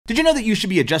Did you know that you should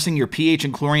be adjusting your pH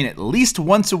and chlorine at least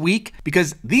once a week?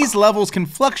 Because these levels can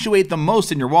fluctuate the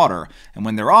most in your water, and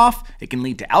when they're off, it can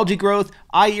lead to algae growth,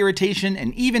 eye irritation,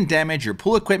 and even damage your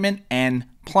pool equipment and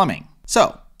plumbing.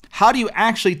 So, how do you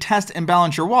actually test and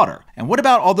balance your water? And what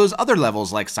about all those other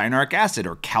levels like cyanuric acid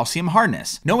or calcium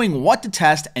hardness? Knowing what to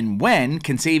test and when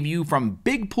can save you from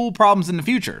big pool problems in the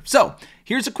future. So,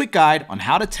 here's a quick guide on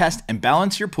how to test and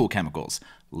balance your pool chemicals.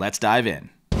 Let's dive in.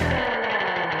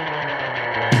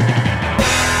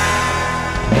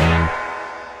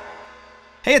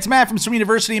 Hey, it's Matt from Swim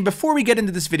University, and before we get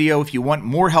into this video, if you want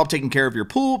more help taking care of your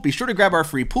pool, be sure to grab our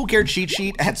free pool care cheat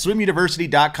sheet at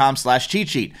swimuniversity.com/cheat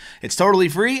sheet. It's totally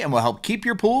free and will help keep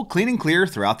your pool clean and clear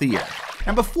throughout the year.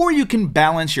 Now, before you can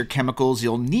balance your chemicals,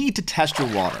 you'll need to test your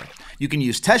water. You can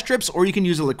use test strips or you can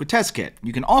use a liquid test kit.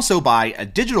 You can also buy a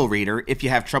digital reader if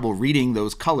you have trouble reading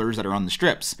those colors that are on the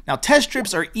strips. Now, test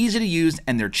strips are easy to use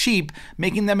and they're cheap,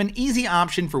 making them an easy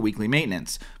option for weekly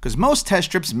maintenance. Because most test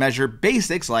strips measure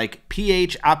basics like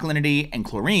pH, alkalinity, and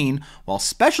chlorine, while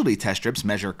specialty test strips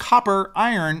measure copper,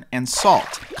 iron, and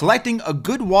salt. Collecting a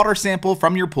good water sample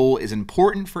from your pool is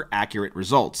important for accurate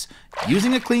results.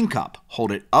 Using a clean cup,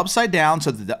 hold it upside down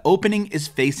so that the opening is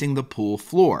facing the pool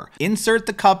floor. Insert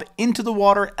the cup into the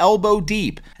water elbow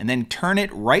deep and then turn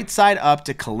it right side up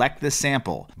to collect the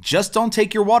sample. Just don't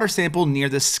take your water sample near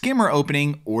the skimmer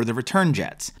opening or the return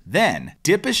jets. Then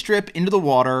dip a strip into the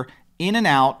water, in and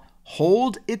out,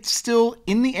 hold it still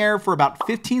in the air for about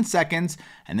 15 seconds,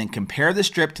 and then compare the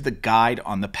strip to the guide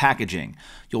on the packaging.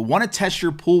 You'll want to test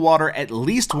your pool water at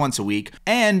least once a week,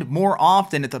 and more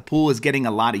often if the pool is getting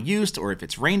a lot of use, or if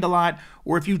it's rained a lot,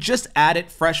 or if you just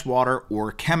added fresh water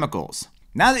or chemicals.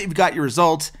 Now that you've got your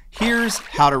results, here's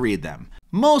how to read them.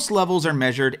 Most levels are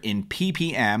measured in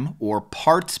ppm, or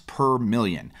parts per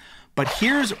million. But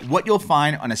here's what you'll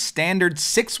find on a standard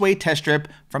 6-way test strip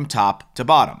from top to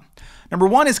bottom. Number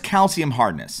 1 is calcium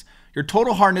hardness. Your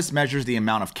total hardness measures the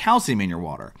amount of calcium in your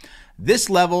water. This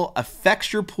level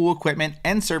affects your pool equipment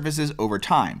and surfaces over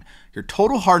time. Your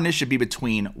total hardness should be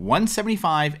between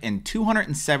 175 and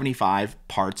 275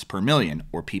 parts per million,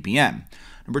 or ppm.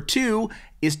 Number 2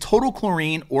 is total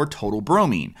chlorine or total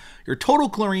bromine. Your total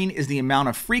chlorine is the amount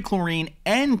of free chlorine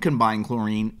and combined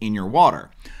chlorine in your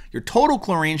water. Your total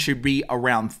chlorine should be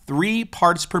around 3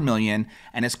 parts per million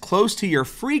and as close to your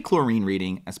free chlorine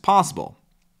reading as possible.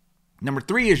 Number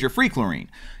 3 is your free chlorine.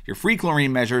 Your free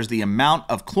chlorine measures the amount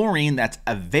of chlorine that's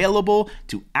available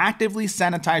to actively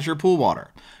sanitize your pool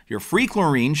water. Your free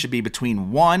chlorine should be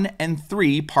between 1 and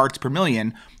 3 parts per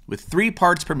million, with 3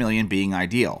 parts per million being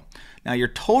ideal. Now, your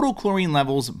total chlorine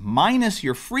levels minus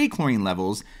your free chlorine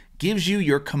levels gives you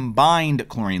your combined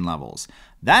chlorine levels.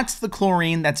 That's the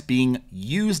chlorine that's being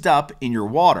used up in your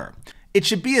water. It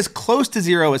should be as close to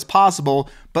 0 as possible,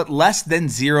 but less than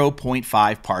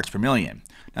 0.5 parts per million.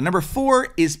 Now, number 4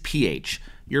 is pH.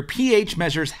 Your pH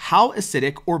measures how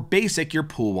acidic or basic your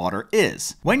pool water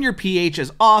is. When your pH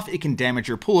is off, it can damage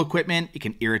your pool equipment, it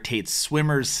can irritate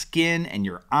swimmers' skin and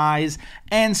your eyes,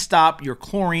 and stop your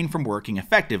chlorine from working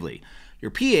effectively.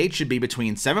 Your pH should be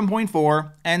between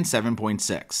 7.4 and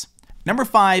 7.6. Number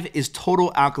 5 is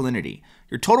total alkalinity.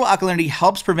 Your total alkalinity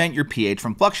helps prevent your pH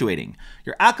from fluctuating.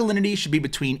 Your alkalinity should be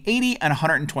between 80 and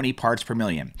 120 parts per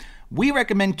million. We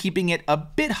recommend keeping it a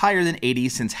bit higher than 80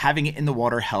 since having it in the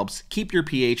water helps keep your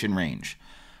pH in range.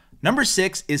 Number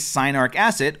 6 is cyanuric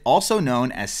acid, also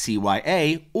known as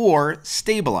CYA or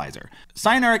stabilizer.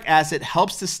 Cyanuric acid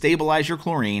helps to stabilize your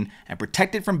chlorine and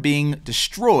protect it from being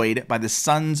destroyed by the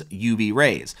sun's UV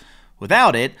rays.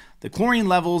 Without it, the chlorine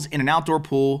levels in an outdoor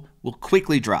pool will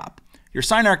quickly drop. Your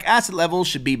cyanuric acid levels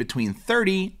should be between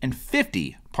 30 and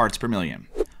 50 parts per million.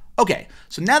 Okay,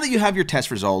 so now that you have your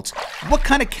test results, what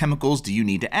kind of chemicals do you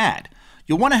need to add?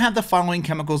 You'll want to have the following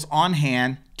chemicals on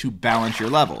hand to balance your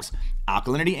levels: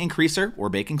 alkalinity increaser or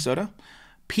baking soda,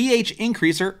 pH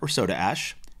increaser or soda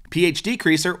ash, pH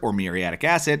decreaser or muriatic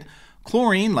acid,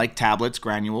 chlorine like tablets,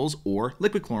 granules, or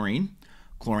liquid chlorine,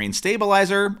 chlorine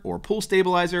stabilizer or pool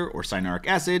stabilizer or cyanuric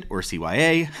acid or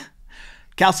CYA,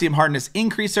 calcium hardness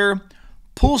increaser,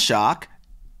 pool shock,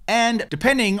 and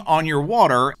depending on your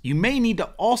water, you may need to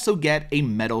also get a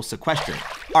metal sequestrant.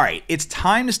 All right, it's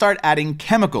time to start adding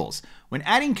chemicals. When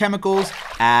adding chemicals,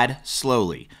 add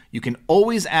slowly. You can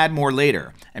always add more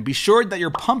later, and be sure that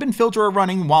your pump and filter are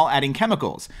running while adding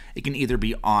chemicals. It can either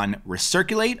be on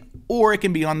recirculate or it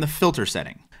can be on the filter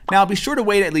setting. Now, be sure to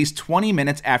wait at least 20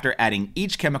 minutes after adding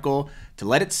each chemical to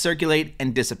let it circulate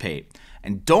and dissipate.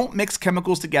 And don't mix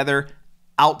chemicals together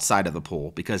outside of the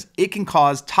pool because it can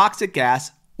cause toxic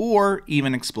gas or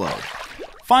even explode.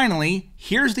 Finally,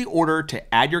 here's the order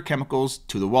to add your chemicals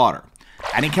to the water.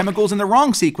 Adding chemicals in the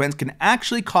wrong sequence can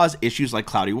actually cause issues like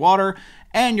cloudy water,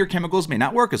 and your chemicals may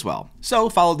not work as well. So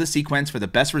follow this sequence for the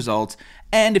best results,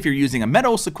 and if you're using a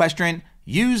metal sequestrant,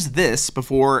 use this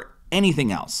before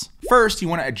anything else. First, you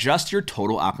want to adjust your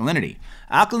total alkalinity.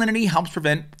 Alkalinity helps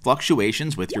prevent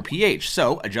fluctuations with your pH,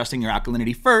 so adjusting your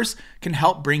alkalinity first can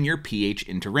help bring your pH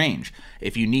into range.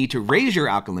 If you need to raise your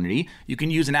alkalinity, you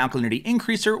can use an alkalinity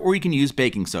increaser or you can use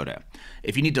baking soda.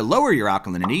 If you need to lower your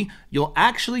alkalinity, you'll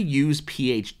actually use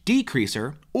pH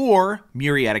decreaser or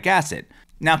muriatic acid.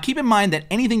 Now keep in mind that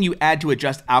anything you add to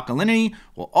adjust alkalinity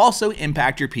will also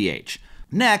impact your pH.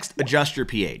 Next, adjust your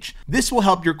pH. This will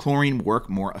help your chlorine work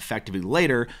more effectively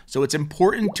later, so it's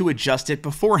important to adjust it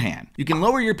beforehand. You can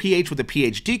lower your pH with a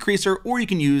pH decreaser or you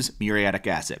can use muriatic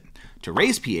acid. To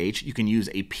raise pH, you can use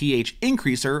a pH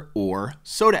increaser or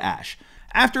soda ash.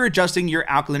 After adjusting your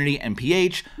alkalinity and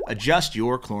pH, adjust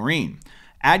your chlorine.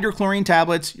 Add your chlorine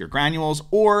tablets, your granules,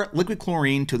 or liquid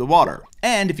chlorine to the water.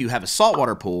 And if you have a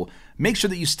saltwater pool, make sure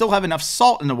that you still have enough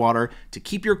salt in the water to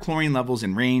keep your chlorine levels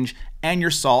in range and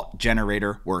your salt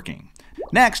generator working.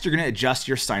 Next, you're going to adjust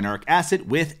your cyanuric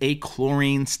acid with a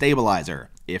chlorine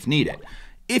stabilizer if needed.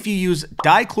 If you use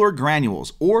dichlor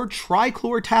granules or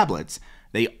trichlor tablets,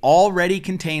 they already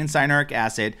contain cyanuric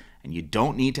acid and you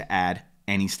don't need to add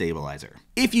any stabilizer.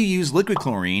 If you use liquid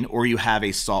chlorine or you have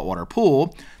a saltwater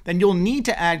pool, then you'll need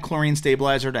to add chlorine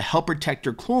stabilizer to help protect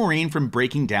your chlorine from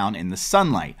breaking down in the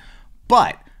sunlight.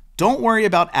 But don't worry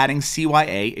about adding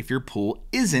CYA if your pool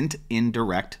isn't in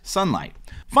direct sunlight.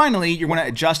 Finally, you're going to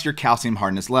adjust your calcium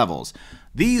hardness levels.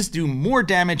 These do more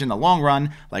damage in the long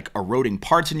run, like eroding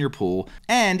parts in your pool,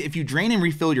 and if you drain and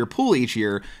refill your pool each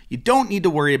year, you don't need to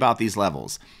worry about these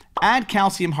levels. Add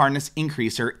calcium hardness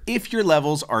increaser if your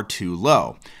levels are too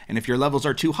low. And if your levels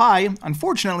are too high,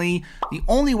 unfortunately, the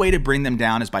only way to bring them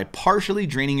down is by partially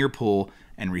draining your pool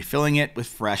and refilling it with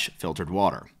fresh filtered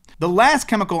water. The last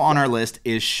chemical on our list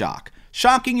is shock.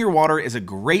 Shocking your water is a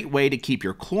great way to keep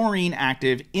your chlorine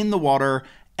active in the water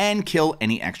and kill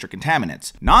any extra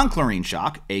contaminants. Non-chlorine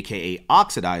shock, aka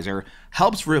oxidizer,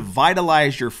 helps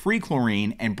revitalize your free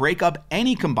chlorine and break up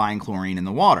any combined chlorine in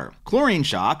the water. Chlorine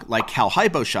shock, like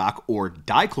calhyposhock or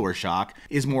dichlor shock,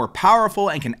 is more powerful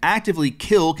and can actively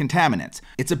kill contaminants.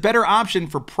 It's a better option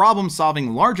for problem-solving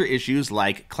larger issues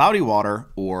like cloudy water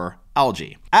or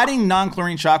algae. Adding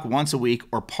non-chlorine shock once a week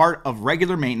or part of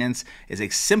regular maintenance is a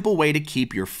simple way to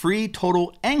keep your free,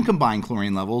 total, and combined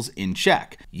chlorine levels in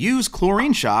check. Use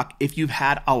chlorine shock if you've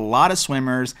had a lot of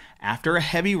swimmers after a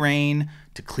heavy rain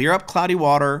to clear up cloudy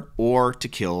water or to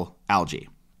kill algae.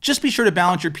 Just be sure to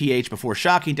balance your pH before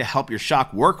shocking to help your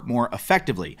shock work more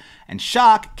effectively. And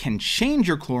shock can change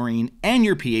your chlorine and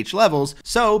your pH levels,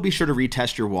 so be sure to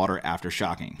retest your water after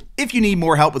shocking. If you need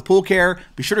more help with pool care,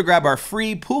 be sure to grab our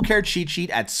free pool care cheat sheet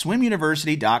at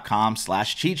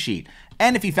swimuniversity.com/cheat sheet.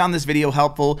 And if you found this video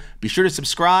helpful, be sure to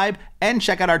subscribe and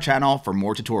check out our channel for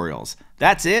more tutorials.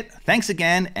 That's it. Thanks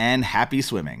again and happy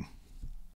swimming.